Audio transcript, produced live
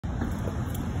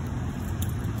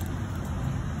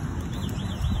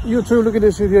YouTube, look at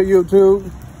this shit here, YouTube.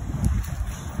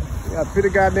 Got pretty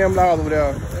goddamn loud over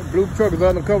there. That blue truck is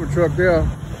undercover truck there.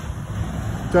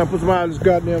 Trying to put some out of this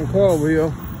goddamn car over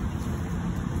here.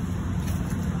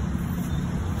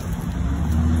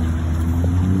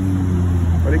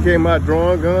 But they came out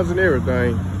drawing guns and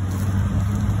everything.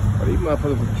 But these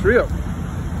motherfuckers was a trip.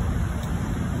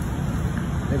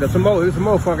 And there's some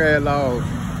more funky ass laws.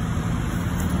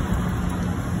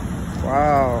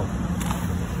 Wow.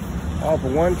 All for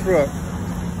one truck.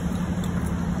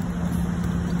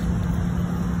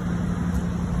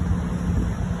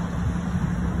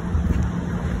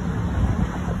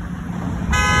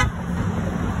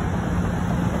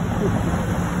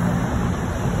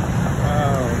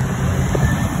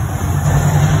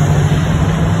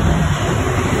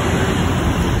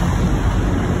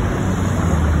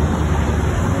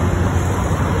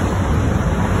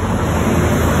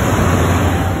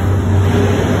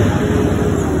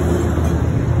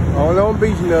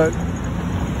 Beach nut.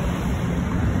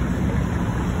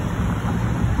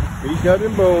 Beach nut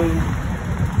and boom.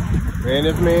 Ran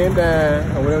this man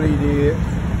down, or whatever he did.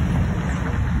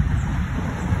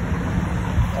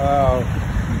 Wow.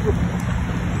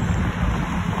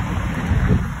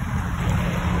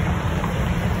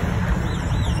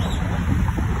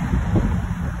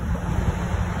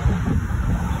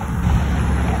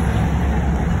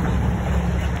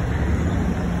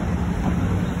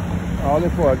 All in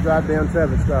for a goddamn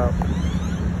traffic stop.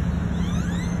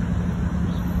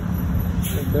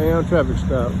 A damn traffic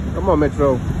stop. Come on,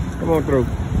 Metro. Come on through.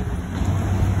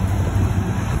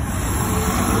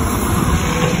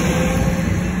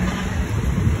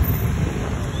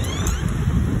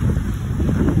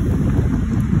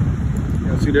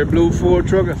 You see that blue Ford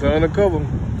truck? It's undercover.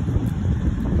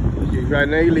 Right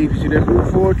now you leave. You see that blue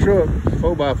Ford truck?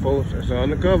 4x4. That's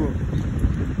undercover.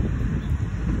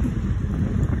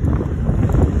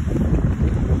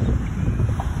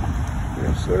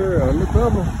 Sir,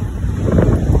 undercover.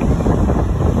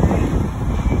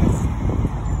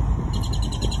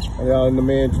 Y'all in the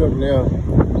man truck now.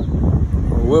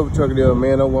 Whoever truck it is,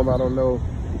 man or woman, I don't know.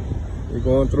 They're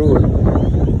going through it.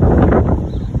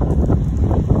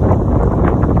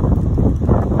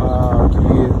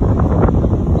 Kid.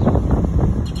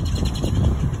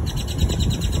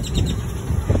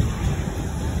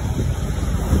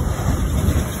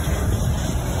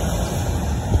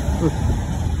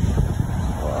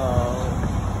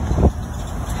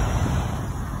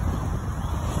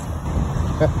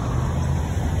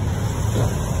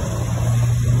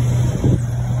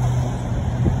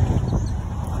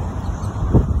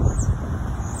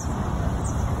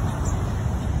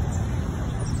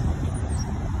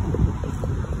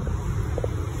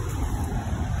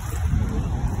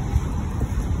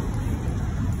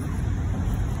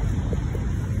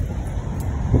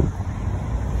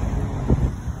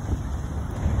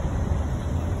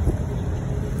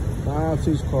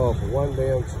 Six call for one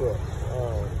damn truck.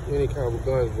 Any kind of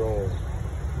guns wrong.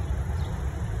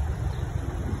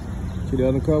 See the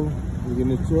undercover? You get in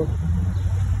this truck?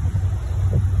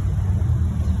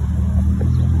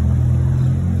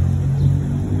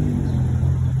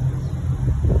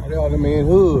 They all in the man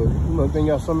hood. You must think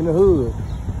y'all some in the hood.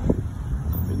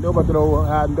 You know about that old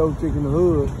hiding dope chick in the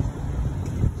hood.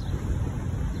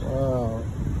 Wow.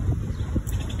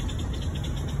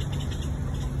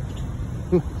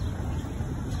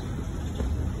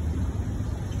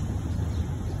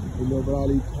 You know, but all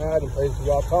these hiding places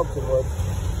y'all talk too much.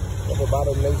 Talk about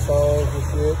them, make songs and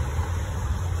shit.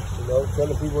 You know,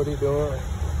 telling people what they doing,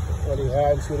 what they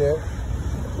hiding shit at.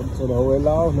 So the whole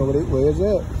law know where it's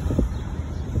at.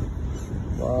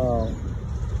 Wow.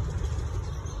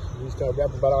 You start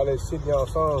rapping about all that shit in y'all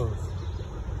songs.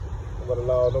 But the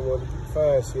law know where to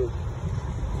find shit.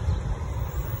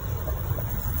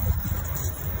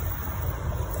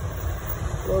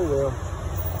 Oh well.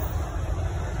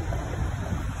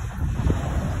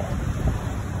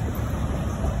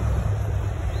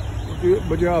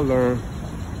 But y'all learn.